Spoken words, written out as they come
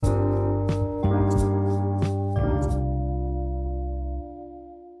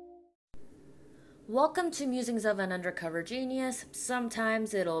Welcome to Musings of an Undercover Genius.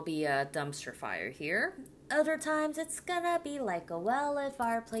 Sometimes it'll be a dumpster fire here. Other times it's gonna be like a well-lit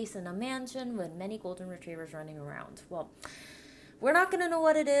fireplace in a mansion with many golden retrievers running around. Well, we're not gonna know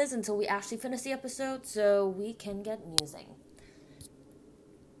what it is until we actually finish the episode, so we can get musing.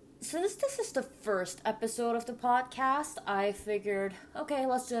 Since this is the first episode of the podcast, I figured, okay,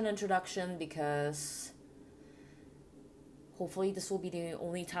 let's do an introduction because hopefully this will be the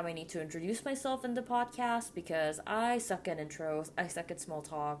only time I need to introduce myself in the podcast because I suck at intros, I suck at small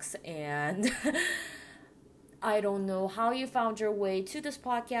talks, and I don't know how you found your way to this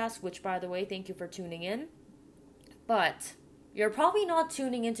podcast, which, by the way, thank you for tuning in. But you're probably not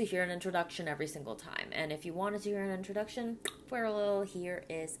tuning in to hear an introduction every single time. And if you wanted to hear an introduction, well, here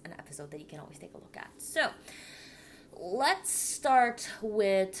is an episode that you can always take a look at. So, let's start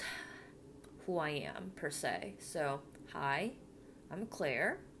with who I am, per se. So, hi, I'm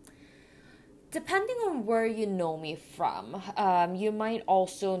Claire. Depending on where you know me from, you might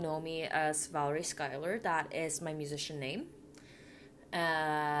also know me as Valerie Schuyler. That is my musician name.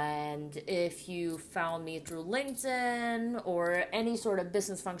 And if you found me through LinkedIn or any sort of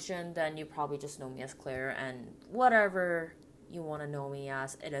business function, then you probably just know me as Claire. And whatever you want to know me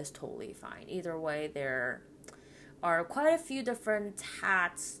as, it is totally fine. Either way, there are quite a few different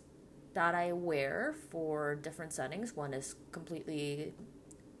hats that I wear for different settings. One is completely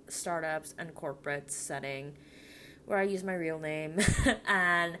startups and corporate setting where I use my real name.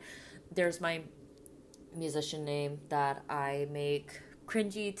 And there's my musician name that I make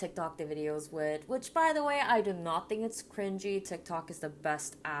cringy TikTok videos with, which, by the way, I do not think it's cringy. TikTok is the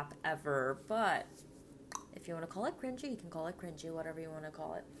best app ever, but if you want to call it cringy, you can call it cringy, whatever you want to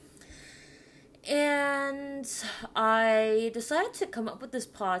call it. And I decided to come up with this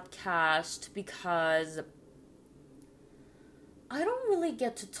podcast because I don't really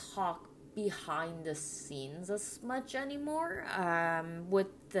get to talk behind the scenes as much anymore.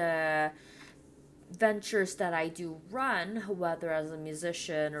 With the ventures that I do run, whether as a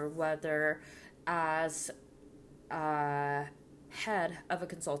musician or whether as a head of a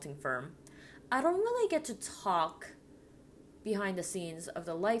consulting firm, I don't really get to talk behind the scenes of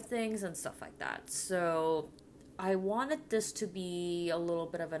the life things and stuff like that. So I wanted this to be a little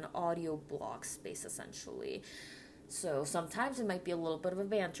bit of an audio blog space, essentially. So sometimes it might be a little bit of a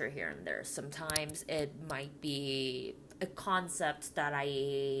banter here and there. Sometimes it might be a concept that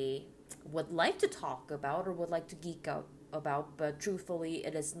I would like to talk about or would like to geek out about, but truthfully,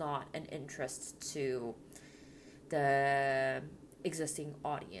 it is not an interest to the existing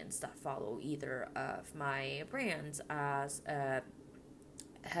audience that follow either of my brands as a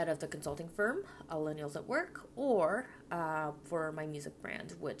head of the consulting firm, Millennials at Work, or for my music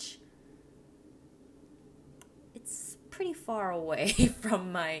brand, which it's pretty far away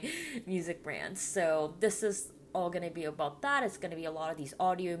from my music brand. So this is all going to be about that. It's going to be a lot of these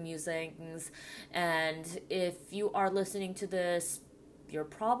audio musings, and if you are listening to this, you're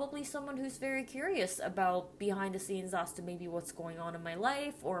probably someone who's very curious about behind the scenes as to maybe what's going on in my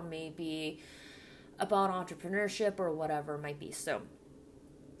life, or maybe about entrepreneurship or whatever it might be. So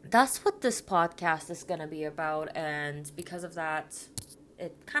that's what this podcast is going to be about, and because of that,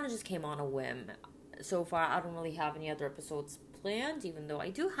 it kind of just came on a whim. So far, I don't really have any other episodes planned, even though I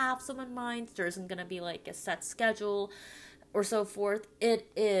do have some in mind. There isn't going to be like a set schedule or so forth.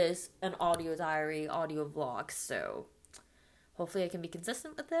 It is an audio diary, audio vlog, so hopefully I can be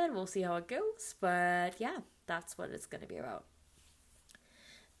consistent with it. We'll see how it goes, but yeah, that's what it's going to be about.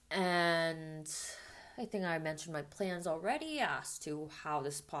 And I think I mentioned my plans already as to how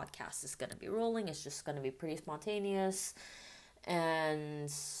this podcast is going to be rolling. It's just going to be pretty spontaneous,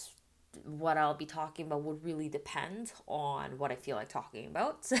 and what I'll be talking about would really depend on what I feel like talking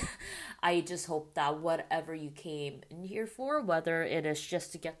about. I just hope that whatever you came in here for, whether it is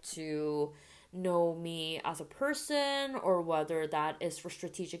just to get to know me as a person, or whether that is for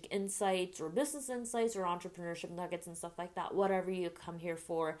strategic insights or business insights or entrepreneurship nuggets and stuff like that, whatever you come here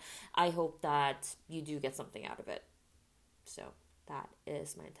for, I hope that you do get something out of it. So that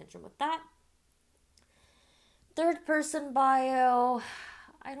is my intention with that. Third person bio,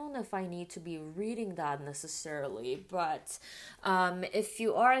 I don't know if I need to be reading that necessarily, but if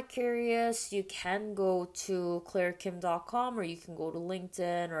you are curious, you can go to clairekim.com, or you can go to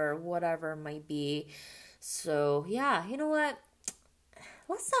LinkedIn or whatever it might be. So yeah, you know what?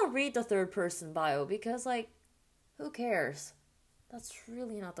 Let's not read the third person bio because, like, who cares? That's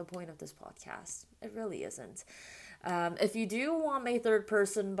really not the point of this podcast. It really isn't. If you do want my third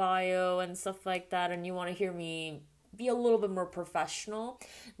person bio and stuff like that, and you want to hear me be a little bit more professional,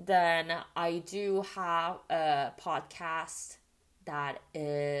 then I do have a podcast that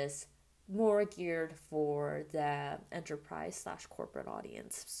is more geared for the enterprise/corporate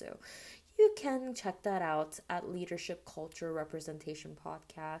audience. So you can check that out at Leadership Culture Representation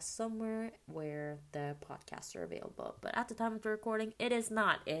Podcast, somewhere where the podcasts are available. But at the time of the recording, it is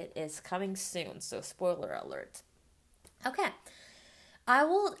not. It is coming soon, so spoiler alert. Okay, I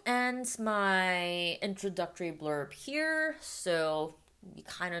will end my introductory blurb here, so you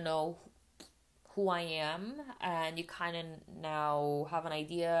kind of know who I am, and you kind of now have an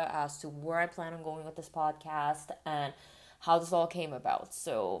idea as to where I plan on going with this podcast and how this all came about.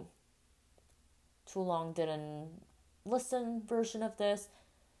 So, too long didn't listen version of this.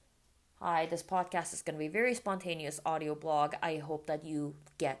 Hi, this podcast is going to be a very spontaneous audio blog. I hope that you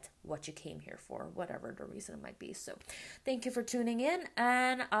get what you came here for, whatever the reason it might be. So, thank you for tuning in,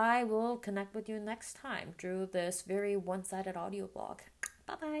 and I will connect with you next time through this very one-sided audio blog.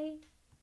 Bye-bye.